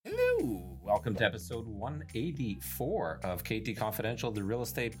Welcome to episode 184 of KT Confidential, the real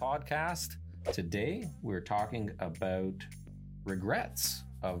estate podcast. Today, we're talking about regrets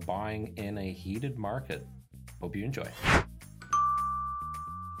of buying in a heated market. Hope you enjoy.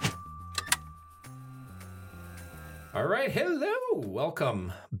 All right, hello.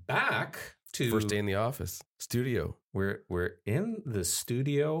 Welcome back to First day in the office, studio. We're in the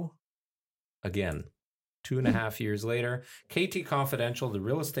studio again. 2.5 years later, KT Confidential, the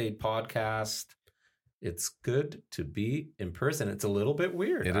real estate podcast. It's good to be in person. It's a little bit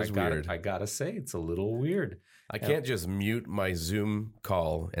weird. It is weird. I gotta say, it's a little weird. I can't just mute my Zoom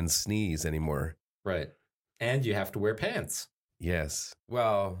call and sneeze anymore. Right. And you have to wear pants. Yes.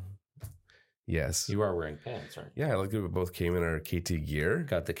 Well, yes. You are wearing pants, right? Yeah, I look at we both came in our KT gear.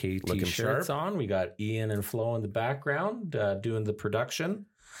 Got the KT Looking shirts sharp. on. We got Ian and Flo in the background doing the production.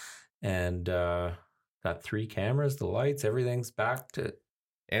 And got 3 cameras, the lights, everything's back to...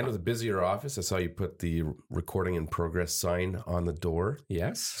 And with a busier office, I saw you put the recording in progress sign on the door.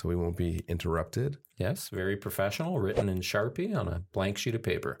 Yes. So we won't be interrupted. Yes, very professional, written in Sharpie on a blank sheet of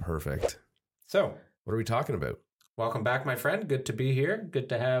paper. Perfect. So, What are we talking about? welcome back, my friend. Good to be here. Good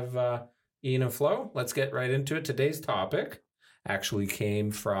to have Ian and Flo. Let's get right into it. Today's topic actually came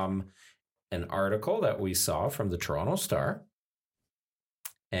from an article that we saw from the Toronto Star.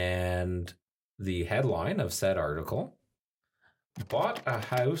 And the headline of said article, bought a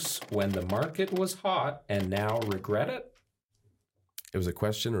house when the market was hot and now regret it? It was a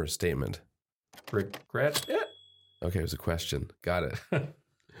question or a statement? Regret it? Okay, it was a question. Got it.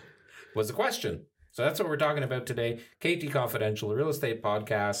 Was a question. So that's what we're talking about today. KT Confidential, the real estate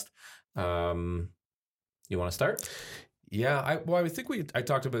podcast. You want to start? Yeah, I think I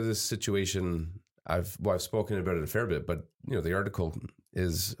talked about this situation. I've spoken about it a fair bit, but the article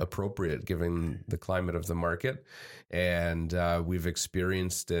is appropriate given the climate of the market, and we've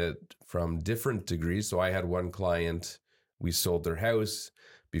experienced it from different degrees. So I had one client, we sold their house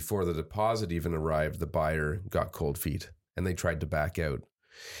before the deposit even arrived. The buyer got cold feet and they tried to back out.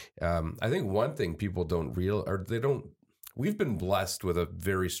 I think one thing people don't we've been blessed with a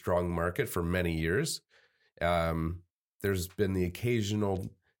very strong market for many years. There's been the occasional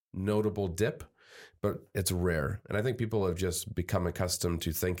notable dip, but it's rare. And I think people have just become accustomed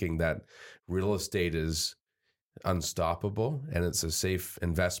to thinking that real estate is unstoppable and it's a safe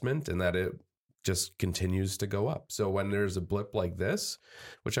investment and that it just continues to go up. So when there's a blip like this,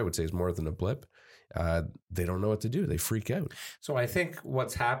 which I would say is more than a blip, they don't know what to do. They freak out. So I think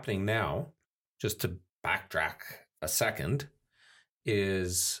what's happening now, just to backtrack a second,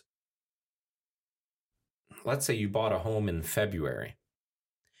 is let's say you bought a home in February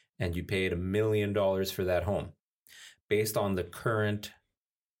and you paid $1 million for that home. Based on the current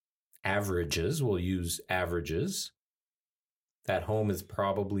averages, we'll use averages, that home is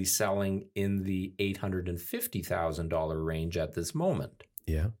probably selling in the $850,000 range at this moment.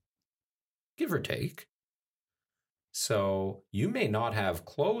 Yeah. Give or take. So you may not have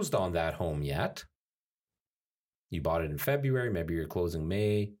closed on that home yet. You bought it in February, maybe you're closing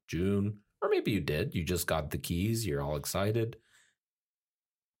May, June, or maybe you did. You just got the keys, you're all excited.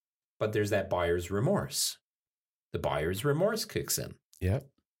 But there's that buyer's remorse. The buyer's remorse kicks in. Yeah.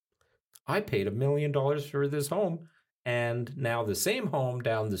 I paid $1 million for this home, and now the same home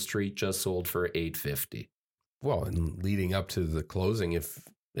down the street just sold for $850,000. Well, and leading up to the closing,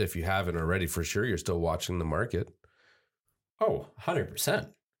 if you haven't already, for sure, you're still watching the market. Oh, 100%.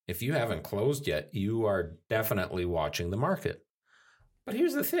 If you haven't closed yet, you are definitely watching the market. But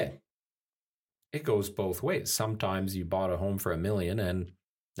here's the thing. It goes both ways. Sometimes you bought a home for $1 million and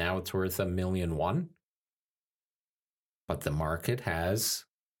now it's worth $1.1 million. But the market has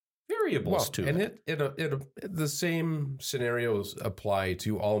variables to it. And the same scenarios apply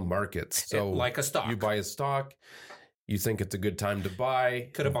to all markets. So like a stock. You buy a stock, you think it's a good time to buy.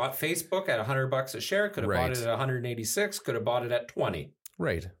 Could have bought Facebook at $100 a share, could have bought Right. it at 186, could have bought it at 20.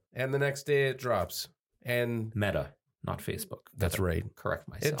 Right. And the next day it drops. And Meta, not Facebook. that's Gotta right. Correct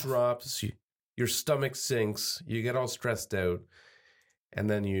myself. It drops. Your stomach sinks. You get all stressed out. And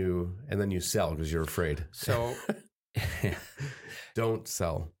then you sell because you're afraid. So Don't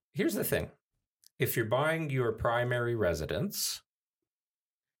sell. here's the thing. If you're buying your primary residence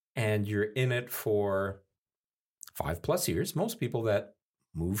and you're in it for 5+ years, most people that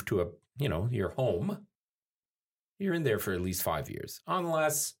move to your home, you're in there for at least 5 years,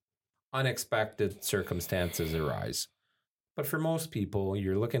 unless unexpected circumstances arise. But for most people,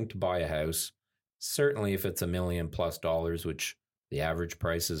 you're looking to buy a house. Certainly if it's $1 million+, which the average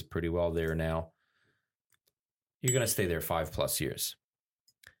price is pretty well there now, you're going to stay there 5+ years.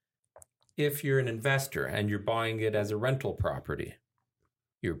 If you're an investor and you're buying it as a rental property,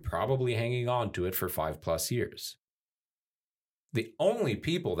 you're probably hanging on to it for 5+ years. The only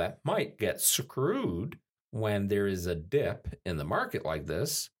people that might get screwed when there is a dip in the market like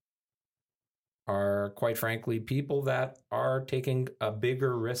this are, quite frankly, people that are taking a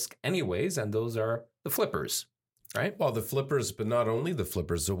bigger risk anyways, and those are the flippers, right? Well, the flippers, but not only the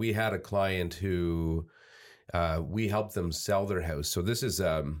flippers. So we had a client who we helped them sell their house. So this is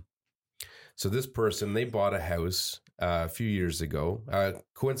so this person, they bought a house a few years ago.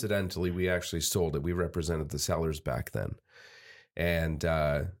 Coincidentally, we actually sold it. We represented the sellers back then. And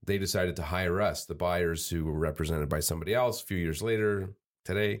they decided to hire us, the buyers who were represented by somebody else. A few years later,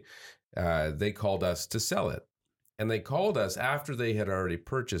 today, they called us to sell it. And they called us after they had already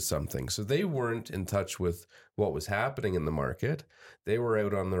purchased something. So they weren't in touch with what was happening in the market. They were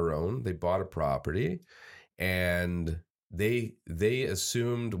out on their own. They bought a property and they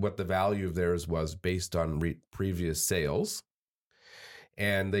assumed what the value of theirs was based on previous sales.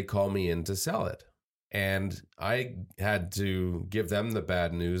 And they called me in to sell it. And I had to give them the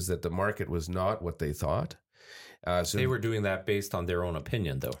bad news that the market was not what they thought. So they were doing that based on their own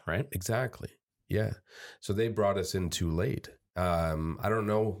opinion, though, right? Exactly. Yeah. So they brought us in too late. I don't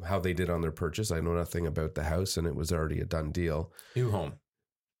know how they did on their purchase. I know nothing about the house, and it was already a done deal. New home.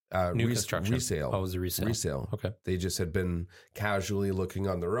 New construction. Resale. Oh, it was a resale. Resale. Okay. They just had been casually looking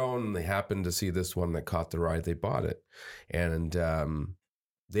on their own. They happened to see this one that caught their eye. They bought it. And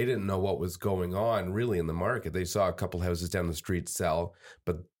they didn't know what was going on really in the market. They saw a couple houses down the street sell,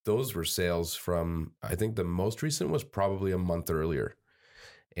 but those were sales from, I think the most recent was probably a month earlier.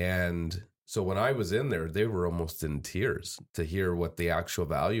 And so when I was in there, they were almost in tears to hear what the actual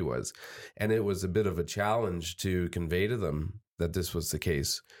value was. And it was a bit of a challenge to convey to them that this was the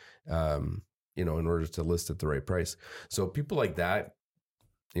case, in order to list at the right price. So people like that,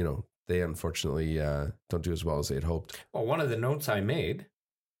 they unfortunately don't do as well as they had hoped. Well, one of the notes I made,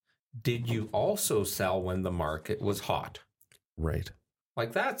 did you also sell when the market was hot? Right.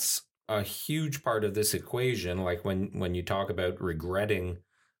 Like that's a huge part of this equation. Like when you talk about regretting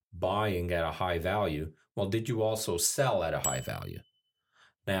buying at a high value, well, did you also sell at a high value?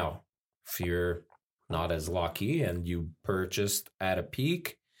 Now, if you're not as lucky and you purchased at a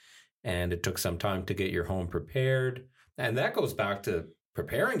peak and it took some time to get your home prepared, and that goes back to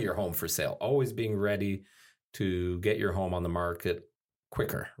preparing your home for sale, always being ready to get your home on the market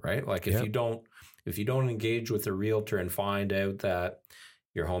quicker, right? Like if you don't engage with a realtor and find out that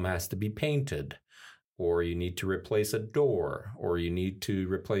your home has to be painted, or you need to replace a door, or you need to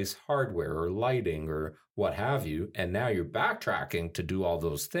replace hardware or lighting or what have you, and now you're backtracking to do all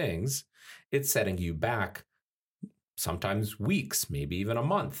those things, it's setting you back sometimes weeks, maybe even a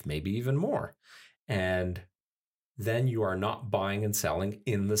month, maybe even more. And then you are not buying and selling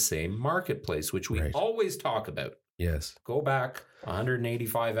in the same marketplace, which we always talk about. Yes. Go back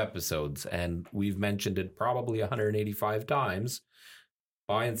 185 episodes, and we've mentioned it probably 185 times.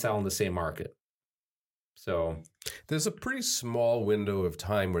 Buy and sell in the same market. So there's a pretty small window of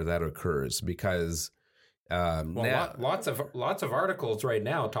time where that occurs because lots of articles right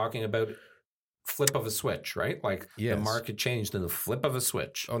now talking about flip of a switch, right? Like the market changed in the flip of a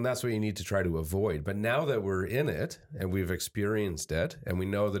switch. Oh, and that's what you need to try to avoid. But now that we're in it and we've experienced it and we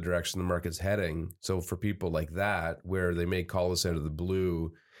know the direction the market's heading, so for people like that, where they may call us out of the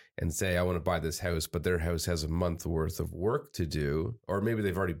blue and say, I want to buy this house, but their house has a month worth of work to do, or maybe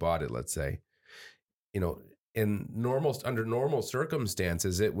they've already bought it, let's say, under normal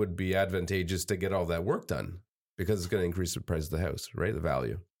circumstances, it would be advantageous to get all that work done because it's going to increase the price of the house, right? The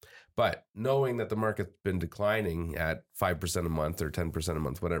value. But knowing that the market's been declining at 5% a month or 10% a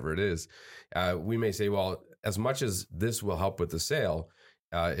month, whatever it is, we may say, well, as much as this will help with the sale,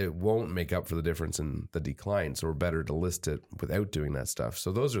 it won't make up for the difference in the decline. So we're better to list it without doing that stuff.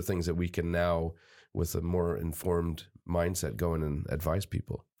 So those are things that we can now, with a more informed mindset, go in and advise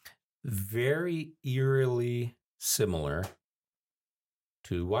people. Very eerily similar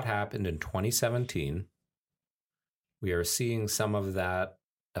to what happened in 2017. We are seeing some of that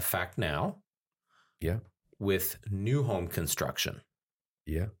effect now. Yeah. With new home construction.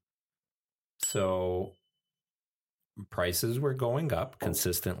 Yeah. So prices were going up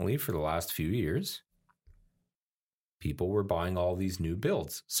consistently for the last few years. People were buying all these new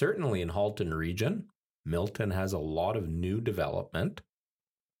builds. Certainly in Halton region, Milton has a lot of new development.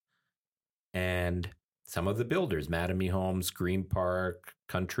 And some of the builders, Mattamy Homes, Green Park,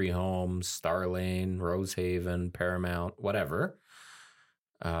 Country Homes, Star Lane, Rosehaven, Paramount, whatever.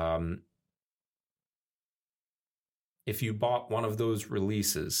 If you bought one of those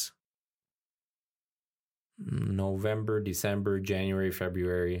releases, November, December, January,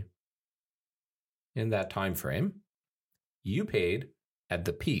 February, in that time frame, you paid at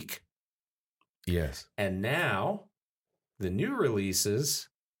the peak. Yes. And now the new releases,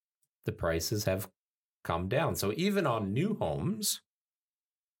 the prices have come down. So even on new homes,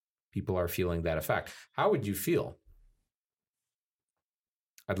 people are feeling that effect. How would you feel?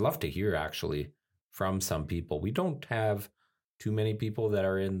 I'd love to hear actually from some people. We don't have too many people that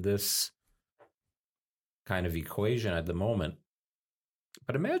are in this kind of equation at the moment.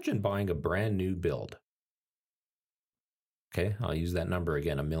 But imagine buying a brand new build. Okay, I'll use that number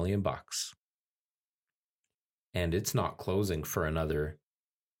again, $1 million. And it's not closing for another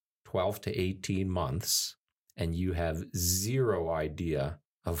 12 to 18 months. And you have zero idea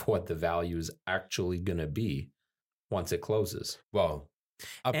of what the value is actually going to be once it closes. Well,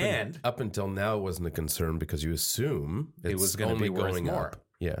 up until now, it wasn't a concern because you assume it was going to be going more. Up.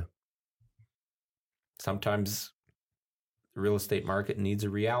 Yeah. Sometimes the real estate market needs a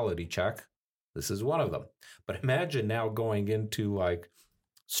reality check. This is one of them. But imagine now going into like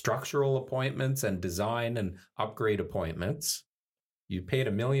structural appointments and design and upgrade appointments. You paid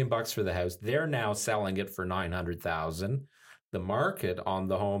 $1 million for the house. They're now selling it for $900,000. The market on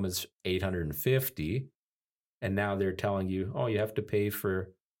the home is $850,000. And now they're telling you, oh, you have to pay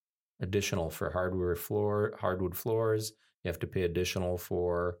for additional for hardwood floors. You have to pay additional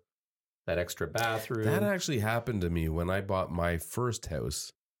for that extra bathroom. That actually happened to me when I bought my first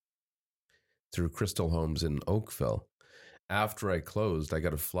house through Crystal Homes in Oakville. After I closed, I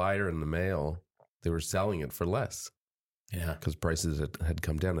got a flyer in the mail. They were selling it for less. Yeah. Because prices had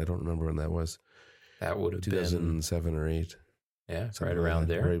come down. I don't remember when that was. That would have 2007 or 8. Yeah, it's right around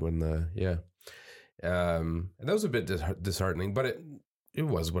there. Right when yeah. And that was a bit disheartening, but it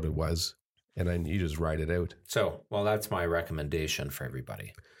was what it was. And you just ride it out. So, well, that's my recommendation for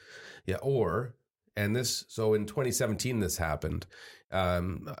everybody. Yeah. So in 2017, this happened.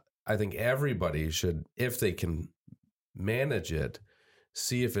 I think everybody should, if they can manage it,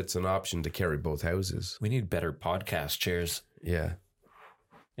 see if it's an option to carry both houses. We need better podcast chairs. Yeah.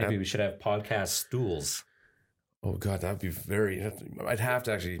 Maybe we should have podcast stools. Oh, God, that'd be I'd have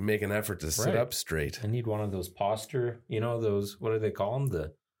to actually make an effort to sit up straight. I need one of those posture, those, what do they call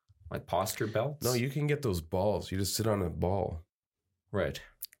them? Like posture belts? No, you can get those balls. You just sit on a ball. Right.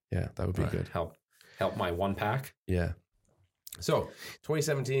 Yeah, that would be good. Help my one pack. Yeah. So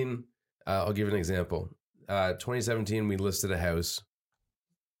 2017, I'll give an example. 2017, we listed a house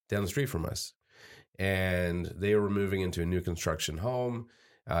down the street from us, and they were moving into a new construction home.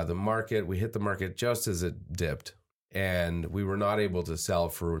 We hit the market just as it dipped, and we were not able to sell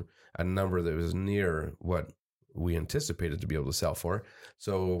for a number that was near what we anticipated to be able to sell for.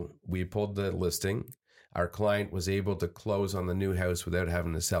 So we pulled the listing. Our client was able to close on the new house without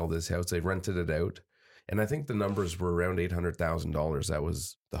having to sell this house. They rented it out. And I think the numbers were around $800,000. That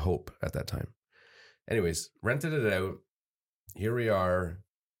was the hope at that time. Anyways, rented it out. Here we are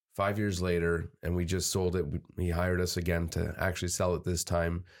 5 years later, and we just sold it. He hired us again to actually sell it this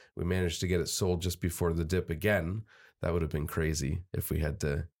time. We managed to get it sold just before the dip again. That would have been crazy if we had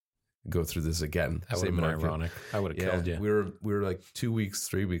to go through this again. That would have been ironic. I would have killed you. We were like 3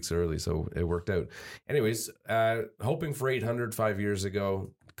 weeks early, so it worked out. Anyways, hoping for 800 5 years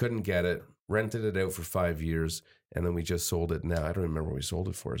ago, couldn't get it. Rented it out for 5 years, and then we just sold it now. I don't remember what we sold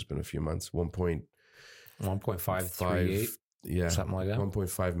it for. It's been a few months. 1.538. Yeah, something like that.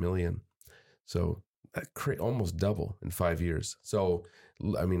 1.5 million. So almost double in 5 years. So,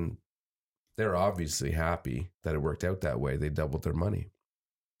 I mean, they're obviously happy that it worked out that way. They doubled their money.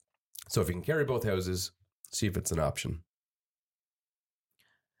 So if you can carry both houses, see if it's an option.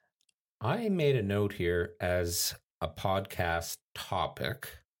 I made a note here as a podcast topic,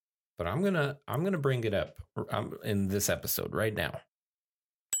 but I'm gonna bring it up in this episode right now.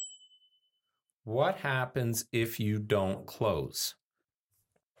 What happens if you don't close?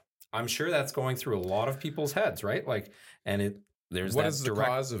 I'm sure that's going through a lot of people's heads, right? There's what is the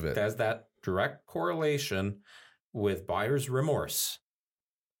cause of it? There's that direct correlation with buyer's remorse.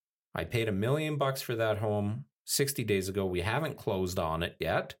 I paid $1 million for that home 60 days ago. We haven't closed on it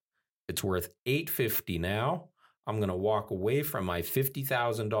yet. It's worth $850 now. I'm going to walk away from my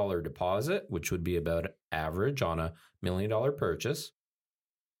 $50,000 deposit, which would be about average on $1 million purchase,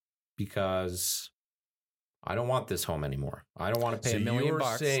 because I don't want this home anymore. I don't want to pay $1 million.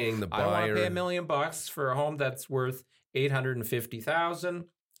 You're saying the buyer, I don't want to pay $1 million for a home that's worth $850,000.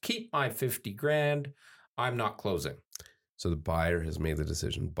 Keep my $50,000. I'm not closing. So the buyer has made the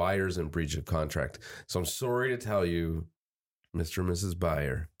decision. Buyer's in breach of contract. So I'm sorry to tell you, Mr. and Mrs.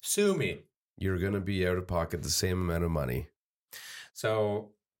 Buyer, sue me. You're going to be out of pocket the same amount of money.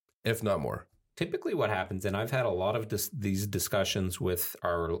 So, if not more. Typically what happens, and I've had a lot of these discussions with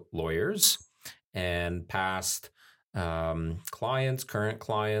our lawyers and past Clients, current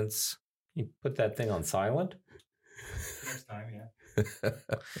clients. You put that thing on silent. Next time,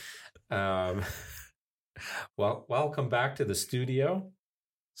 yeah. Well, welcome back to the studio.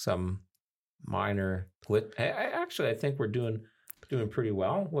 Some minor glitch. I think we're doing pretty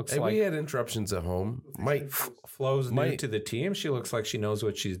well. Looks like we had interruptions at home. Flo's new to the team. She looks like she knows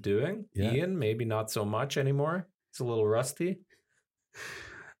what she's doing. Yeah. Ian, maybe not so much anymore. It's a little rusty.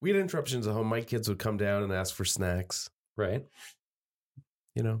 We had interruptions at home. My kids would come down and ask for snacks. Right.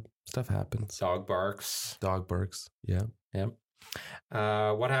 Stuff happens. Dog barks. Yeah.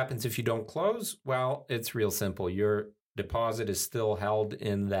 What happens if you don't close? Well, it's real simple. Your deposit is still held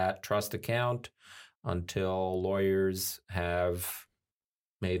in that trust account until lawyers have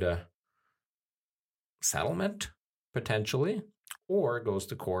made a settlement, potentially, or it goes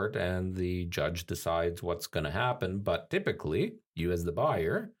to court and the judge decides what's going to happen. But typically, you as the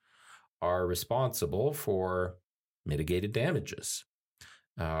buyer are responsible for mitigated damages.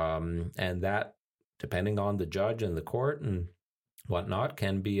 And that, depending on the judge and the court and whatnot,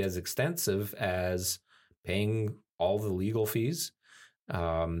 can be as extensive as paying all the legal fees,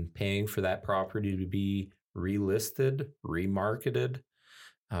 paying for that property to be relisted, remarketed,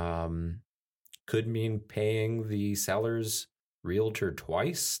 could mean paying the seller's realtor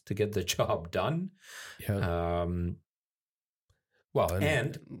twice to get the job done. Yeah.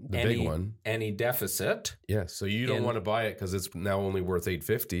 And the big one, any deficit. Yeah. So you don't want to buy it because it's now only worth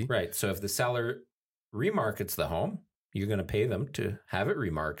 $850. Right. So if the seller remarkets the home, you're going to pay them to have it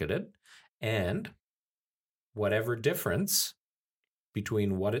remarketed, and whatever difference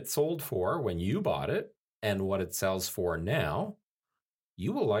between what it sold for when you bought it and what it sells for now,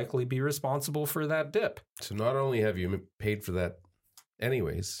 you will likely be responsible for that dip. So not only have you paid for that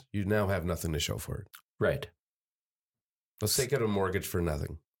anyways, you now have nothing to show for it. Right. Let's take out a mortgage for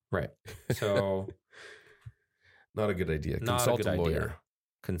nothing. Right. So not a good idea. Consult a lawyer.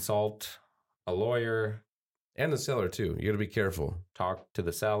 Consult a lawyer. And the seller too. You got to be careful. Talk to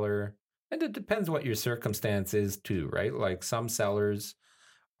the seller. And it depends what your circumstance is too, right? Like some sellers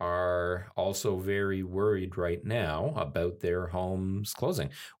are also very worried right now about their homes closing.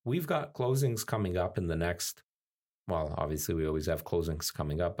 We've got closings coming up in the next, well, obviously we always have closings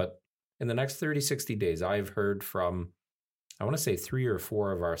coming up, but in the next 30, 60 days, I've heard from, I want to say 3 or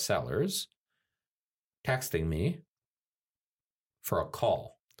 4 of our sellers texting me for a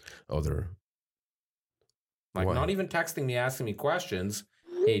call. Oh, they're like not even texting me, asking me questions.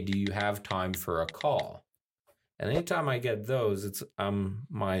 Hey, do you have time for a call? And anytime I get those, it's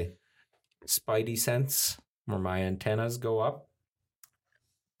my spidey sense or my antennas go up.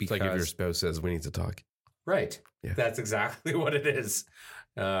 It's like if your spouse says we need to talk. Right. Yeah. That's exactly what it is.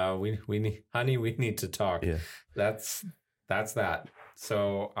 We need, honey, we need to talk. Yeah. That's that.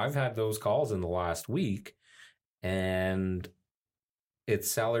 So I've had those calls in the last week, and it's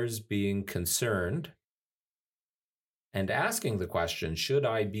sellers being concerned and asking the question, should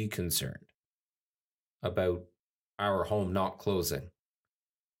I be concerned about our home not closing?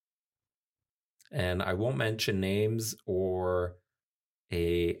 And I won't mention names or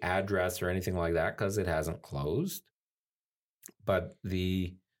a address or anything like that because it hasn't closed. But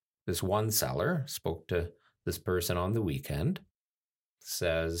this one seller spoke to this person on the weekend,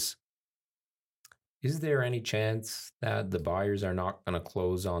 says, is there any chance that the buyers are not going to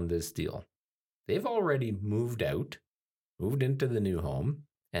close on this deal? They've already moved out, moved into the new home,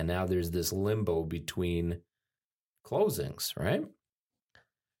 and now there's this limbo between closings, right?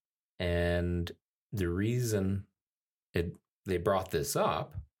 And the reason they brought this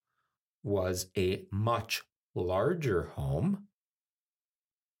up was a much larger home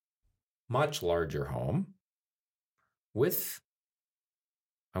with,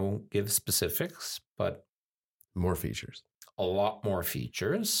 I won't give specifics, but more features, a lot more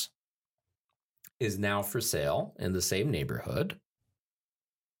features, is now for sale in the same neighborhood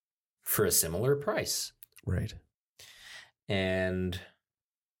for a similar price. Right. And,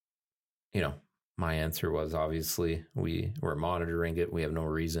 my answer was obviously we're monitoring it. We have no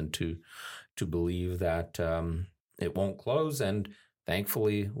reason to believe that it won't close. And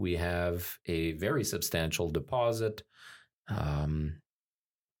thankfully, we have a very substantial deposit.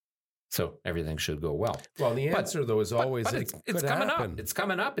 So everything should go well. Well, the answer, though, is always it's coming up. It's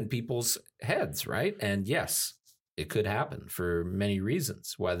coming up in people's heads, right? And yes, it could happen for many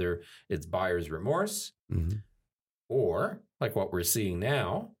reasons, whether it's buyer's remorse or, like what we're seeing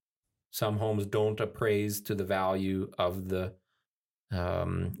now, some homes don't appraise to the value of the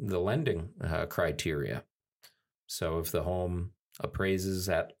lending criteria. So if the home appraises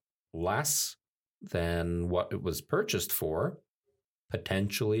at less than what it was purchased for,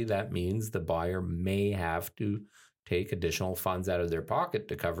 potentially that means the buyer may have to take additional funds out of their pocket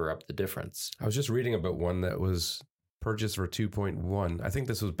to cover up the difference. I was just reading about one that was purchased for 2.1. I think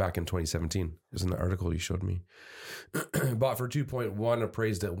this was back in 2017. It was in the article you showed me. Bought for 2.1,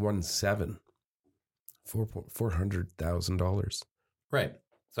 appraised at 1.7. $400,000. Right.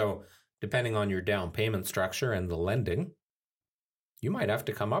 So depending on your down payment structure and the lending, you might have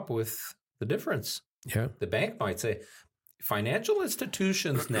to come up with the difference. Yeah. The bank might say, financial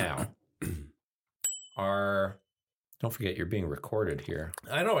institutions now are, don't forget you're being recorded here.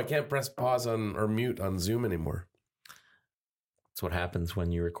 I know, I can't press pause on or mute on Zoom anymore. That's what happens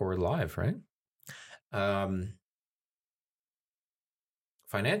when you record live, right?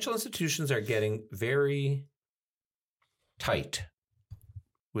 Financial institutions are getting very tight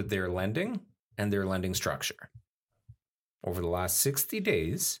with their lending and their lending structure. Over the last 60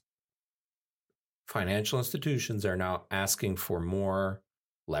 days, financial institutions are now asking for more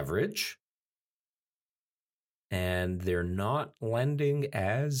leverage, and they're not lending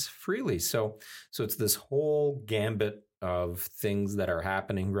as freely. So it's this whole gambit of things that are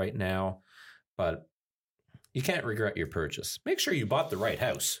happening right now, but you can't regret your purchase. Make sure you bought the right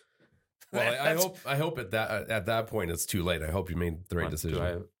house. Well, I hope at that point it's too late. I hope you made the right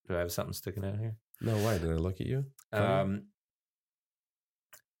decision. Do I have something sticking out here? No, why did I look at you?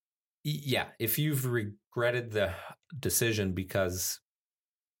 Yeah, if you've regretted the decision because,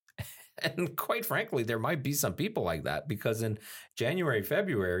 and quite frankly, there might be some people like that, because in January,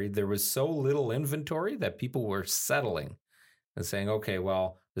 February, there was so little inventory that people were settling and saying, okay,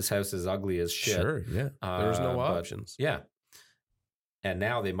 well, this house is ugly as shit. Sure, yeah. There's no options. Yeah. And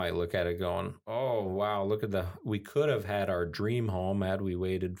now they might look at it going, oh, wow, look at we could have had our dream home had we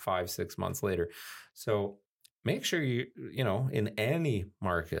waited 5-6 months later. So make sure you know, in any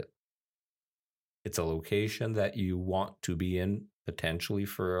market, it's a location that you want to be in potentially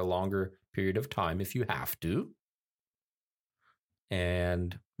for a longer period of time if you have to.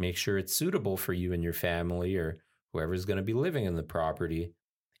 And make sure it's suitable for you and your family or whoever's going to be living in the property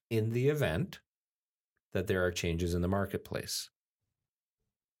in the event that there are changes in the marketplace.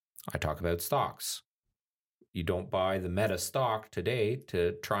 I talk about stocks. You don't buy the Meta stock today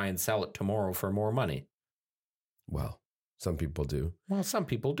to try and sell it tomorrow for more money. Well, some people do. Well, some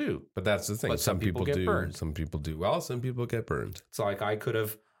people do. But that's the thing. But some people get do. burned. Some people do well. Some people get burned. It's like I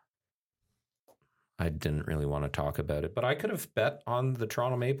didn't really want to talk about it, but I could have bet on the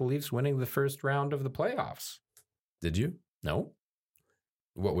Toronto Maple Leafs winning the first round of the playoffs. Did you? No.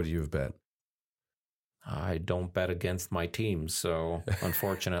 What would you have bet? I don't bet against my team, so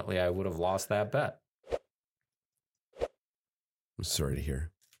unfortunately I would have lost that bet. I'm sorry to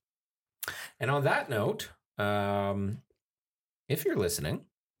hear. And on that note, if you're listening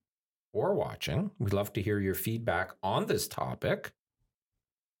or watching, we'd love to hear your feedback on this topic.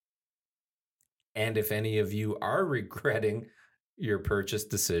 And if any of you are regretting your purchase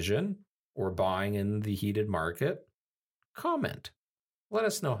decision or buying in the heated market, comment. Let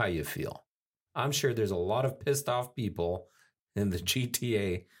us know how you feel. I'm sure there's a lot of pissed off people in the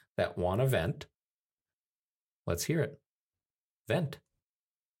GTA that want to vent. Let's hear it. Vent.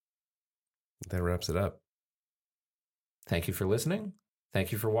 That wraps it up. Thank you for listening.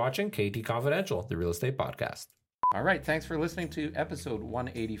 Thank you for watching KT Confidential, the real estate podcast. All right. Thanks for listening to episode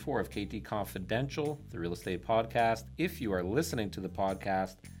 184 of KT Confidential, the real estate podcast. If you are listening to the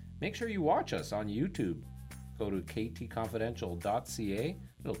podcast, make sure you watch us on YouTube. Go to ktconfidential.ca.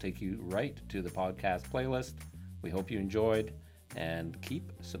 It'll take you right to the podcast playlist. We hope you enjoyed, and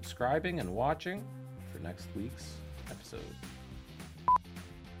keep subscribing and watching for next week's episode.